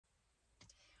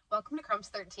Welcome to Crumbs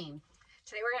 13.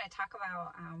 Today we're going to talk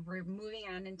about, we're moving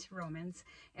on into Romans,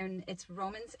 and it's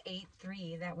Romans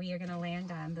 8:3 that we are going to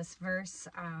land on, this verse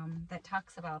that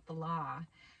talks about the law.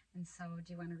 And so,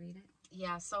 do you want to read it?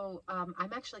 Yeah, so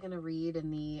I'm actually going to read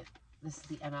in this is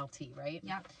the NLT, right?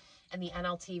 Yep. And the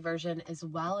NLT version as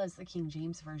well as the King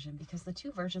James version, because the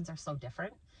two versions are so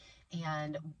different,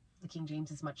 and the King James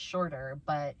is much shorter,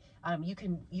 but you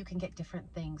can get different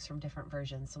things from different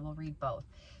versions, so we'll read both.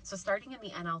 So starting in the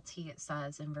NLT, it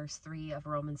says in verse 3 of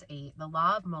Romans 8, the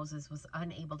law of Moses was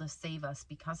unable to save us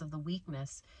because of the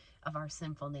weakness of our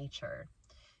sinful nature.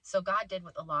 So God did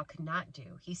what the law could not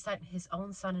do. He sent his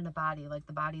own son in a body like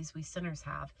the bodies we sinners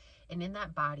have. And in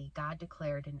that body, God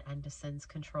declared an end to sin's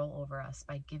control over us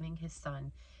by giving his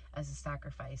son as a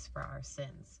sacrifice for our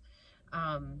sins.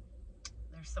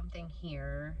 There's something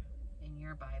here in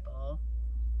your Bible.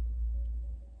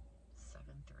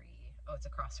 7:3. Oh, it's a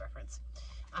cross-reference.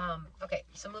 Okay,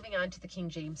 so moving on to the King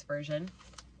James Version.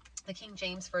 The King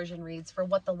James Version reads, for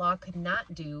what the law could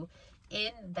not do,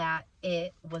 in that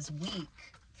it was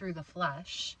weak through the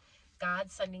flesh,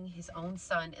 God sending his own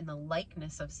son in the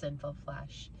likeness of sinful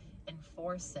flesh, and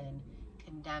for sin,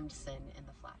 condemned sin in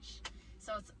the flesh.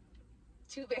 So it's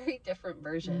two very different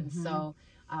versions. Mm-hmm. So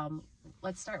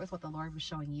let's start with what the Lord was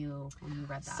showing you when you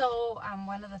read that. So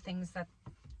one of the things that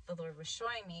the Lord was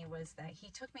showing me was that he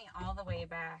took me all the way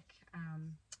back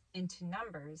into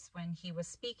Numbers when he was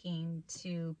speaking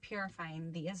to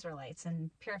purifying the Israelites and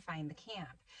purifying the camp.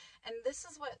 And this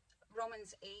is what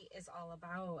Romans 8 is all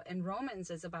about. And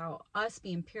Romans is about us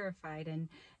being purified and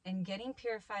getting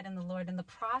purified in the Lord, and the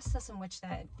process in which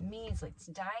that means, like, it's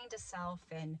dying to self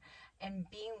and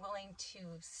being willing to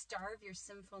starve your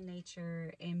sinful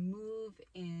nature and move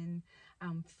in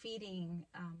feeding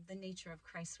the nature of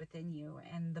Christ within you,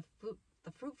 and the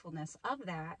fruitfulness of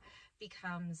that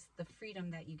becomes the freedom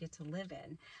that you get to live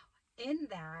in. In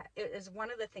that, it is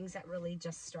one of the things that really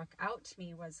just struck out to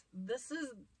me was, this is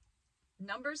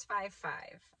Numbers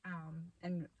 5:5,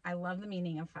 and I love the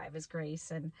meaning of 5 is grace.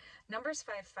 And Numbers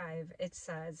 5:5, it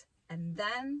says, and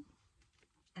then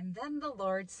the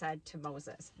Lord said to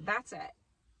Moses. That's it.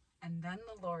 And then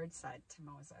the Lord said to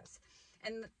Moses.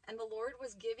 And the Lord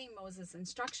was giving Moses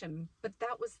instruction, but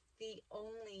that was the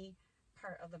only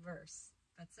part of the verse.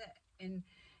 That's it.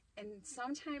 And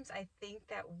sometimes I think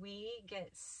that we get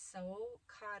so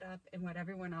caught up in what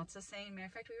everyone else is saying. Matter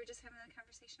of fact, we were just having a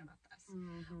conversation about this.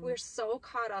 Mm-hmm. We're so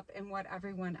caught up in what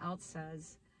everyone else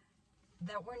says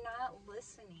that we're not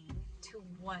listening to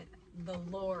what the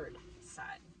Lord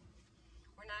said.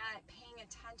 We're not paying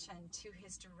attention to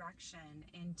his direction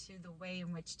and to the way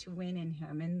in which to win in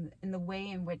him, and in the way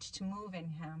in which to move in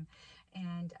him.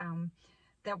 And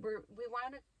that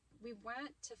we want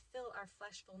to fill our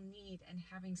fleshful need and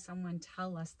having someone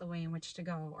tell us the way in which to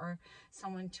go, or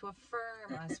someone to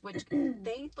affirm us, which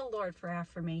thank the Lord for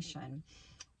affirmation.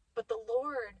 But the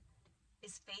Lord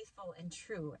is faithful and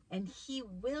true, and he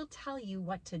will tell you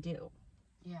what to do.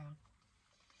 Yeah.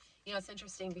 You know, it's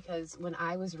interesting because when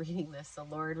I was reading this, the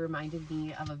Lord reminded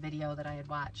me of a video that I had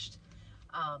watched.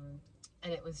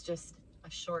 And it was just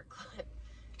a short clip.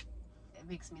 It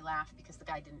makes me laugh because the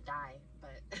guy didn't die,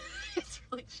 but it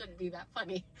really shouldn't be that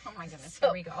funny. Oh my goodness,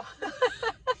 here we go.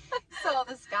 So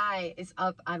this guy is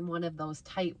up on one of those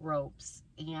tight ropes,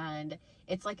 and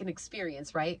it's like an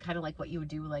experience, right? Kind of like what you would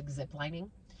do, like zip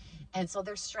lining. And so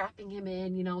they're strapping him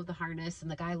in, you know, with the harness,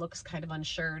 and the guy looks kind of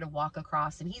unsure to walk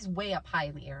across, and he's way up high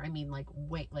in the air. I mean, like,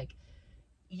 wait, like,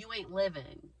 you ain't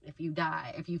living if you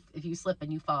die. If you slip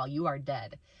and you fall, you are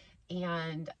dead.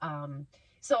 And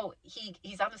so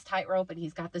he's on this tightrope, and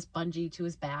he's got this bungee to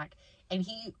his back, and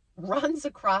he runs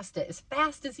across it as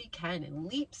fast as he can and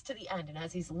leaps to the end. And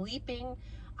as he's leaping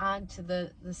onto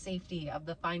the safety of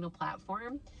the final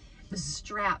platform, the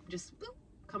strap just boop,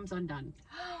 comes undone.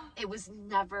 It was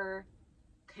never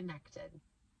connected.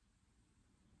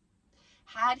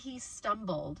 Had he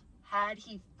stumbled, had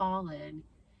he fallen,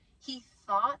 he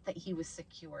thought that he was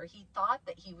secure. He thought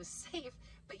that he was safe,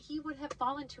 but he would have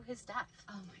fallen to his death.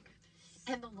 Oh my goodness.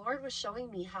 And the Lord was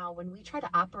showing me how when we try to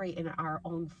operate in our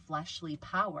own fleshly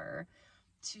power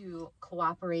to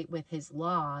cooperate with his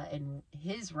law and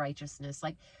his righteousness,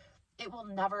 like, it will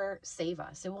never save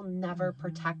us. It will never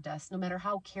protect us, no matter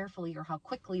how carefully or how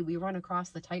quickly we run across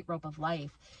the tightrope of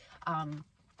life.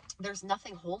 There's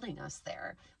nothing holding us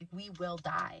there. Like, we will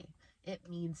die. It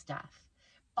means death.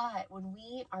 But when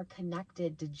we are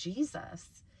connected to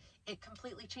Jesus, it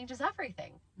completely changes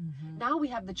everything. Mm-hmm. Now we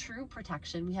have the true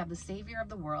protection. We have the Savior of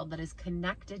the world that is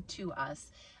connected to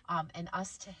us, and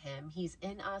us to him. He's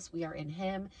in us. We are in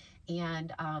him.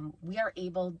 And we are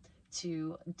able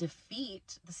to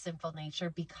defeat the sinful nature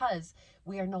because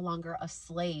we are no longer a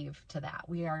slave to that.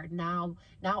 We are now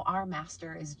our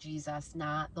master is Jesus,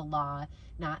 not the law,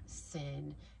 not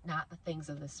sin, not the things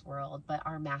of this world, but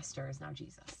our master is now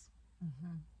Jesus.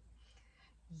 Mm-hmm.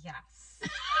 Yes.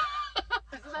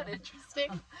 Isn't that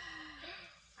interesting?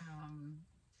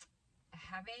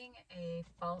 Having a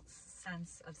false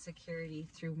sense of security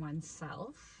through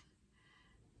oneself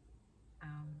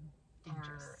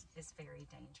is very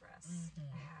dangerous.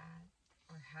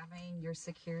 Or having your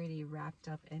security wrapped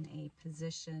up in a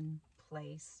position,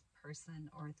 place, person,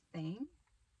 or thing,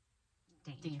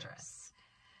 dangerous.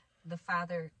 The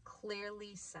Father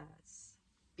clearly says,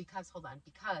 because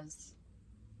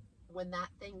when that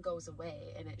thing goes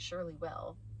away, and it surely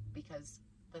will, because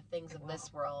the things of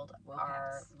this world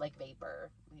are pass. like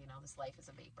vapor, this life is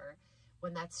a vapor.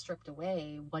 When that's stripped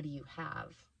away, what do you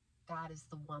have? God is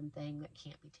the one thing that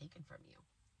can't be taken from you.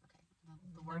 Okay,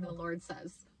 the word of the Lord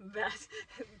says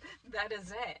that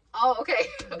is it. Oh, okay.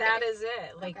 That is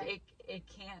it. Like, okay. it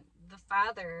can't. The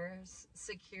Father's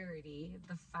security,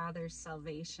 the Father's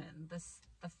salvation, the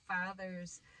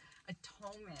Father's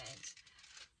atonement,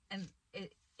 and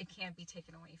it can't be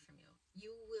taken away from you.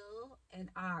 You will and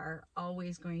are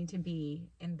always going to be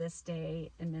in this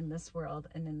day and in this world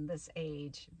and in this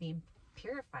age being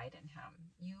purified in Him.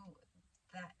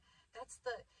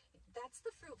 That's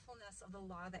the fruitfulness of the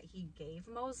law that He gave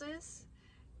Moses,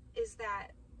 is that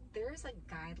there is a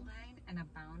guideline and a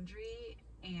boundary,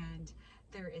 and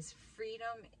there is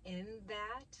freedom in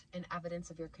that, and evidence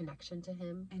of your connection to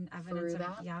Him, and evidence through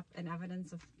of that. Yep, and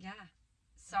evidence of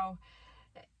So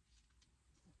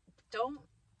don't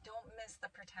miss the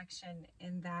protection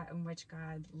in that in which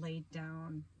God laid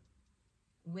down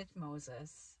with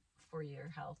Moses for your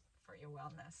health, for your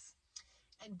wellness.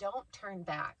 And don't turn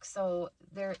back. So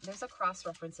there's a cross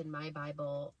reference in my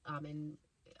Bible, in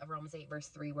Romans 8 verse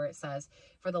 3, where it says,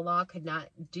 for the law could not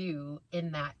do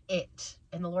in that it,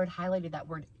 and the Lord highlighted that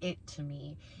word it to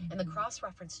me. And the cross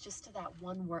reference just to that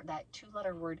one word, that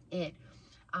 2-letter word it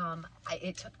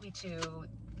took me to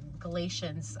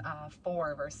Galatians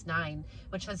 4 verse 9,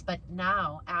 which says, but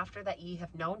now after that ye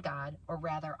have known God, or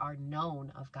rather are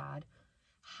known of God,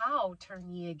 how turn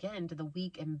ye again to the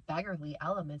weak and beggarly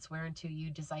elements whereunto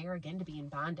you desire again to be in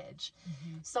bondage?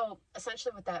 So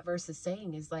essentially what that verse is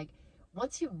saying is, like,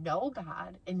 once you know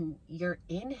God and you're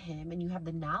in Him and you have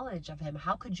the knowledge of Him,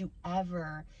 how could you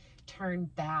ever turn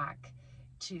back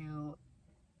to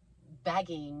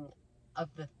begging of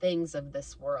the things of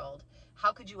this world?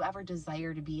 How could you ever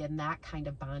desire to be in that kind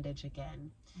of bondage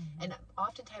again? And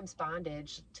oftentimes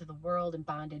bondage to the world and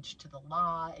bondage to the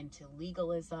law and to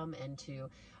legalism and to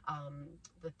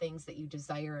the things that you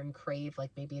desire and crave,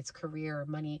 like maybe it's career or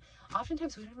money.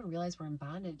 Oftentimes we don't even realize we're in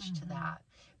bondage to that,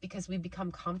 because we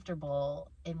become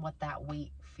comfortable in what that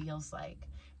weight feels like.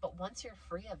 But once you're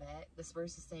free of it, this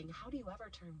verse is saying, how do you ever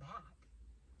turn back?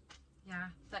 Yeah,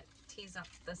 that tees up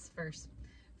this verse.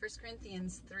 1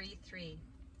 Corinthians 3:3.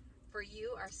 For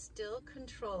you are still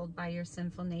controlled by your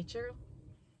sinful nature.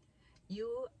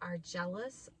 You are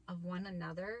jealous of one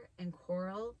another and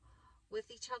quarrel with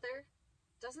each other.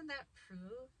 Doesn't that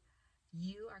prove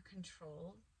you are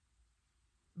controlled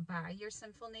by your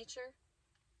sinful nature?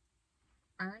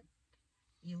 Aren't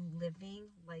you living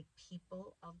like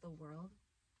people of the world?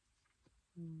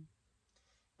 And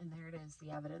there it is,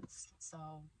 the evidence. So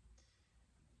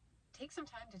take some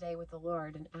time today with the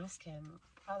Lord and ask Him,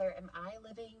 Father, am I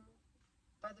living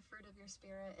by the fruit of your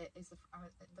Spirit? Is the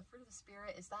fruit of the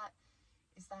Spirit, is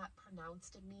that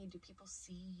pronounced in me? Do people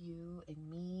see you in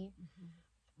me?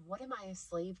 What am I a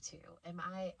slave to?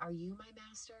 Are you my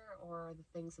master, or are the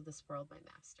things of this world my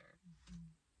master?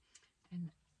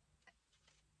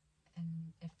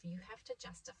 And if you have to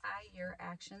justify your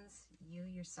actions, you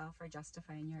yourself are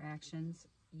justifying your actions.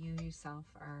 You yourself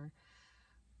are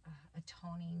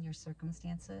atoning your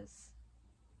circumstances.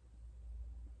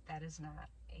 That is not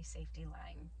a safety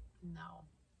line. No.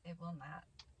 It will not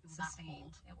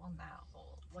sustain. It will not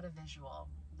hold. What a visual.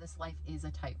 This life is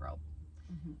a tightrope.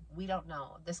 We don't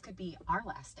know. This could be our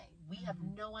last day. We have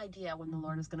no idea when the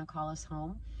Lord is going to call us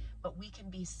home, but we can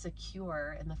be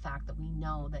secure in the fact that we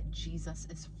know that Jesus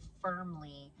is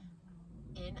firmly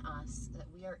in us, that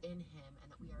we are in Him,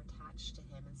 and that we are attached to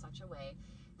Him in such a way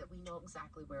that we know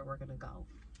exactly where we're going to go.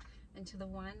 And to the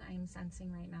one I'm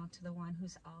sensing right now, to the one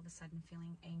who's all of a sudden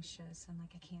feeling anxious and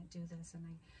like, I can't do this, and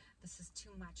this is too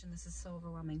much, and this is so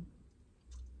overwhelming,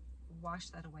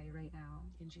 wash that away right now.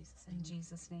 In Jesus' name. In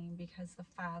Jesus' name, because the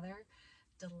Father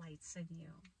delights in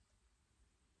you.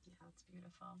 Yeah, that's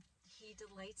beautiful. He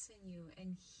delights in you,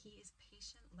 and He is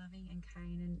patient, loving, and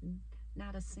kind, and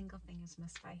not a single thing is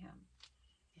missed by Him.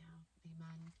 Yeah.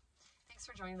 Amen. Thanks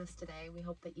for joining us today. We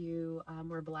hope that you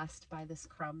were blessed by this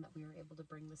crumb that we were able to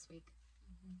bring this week.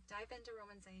 Dive into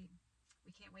Romans 8.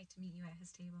 We can't wait to meet you at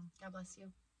his table. God bless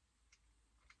you.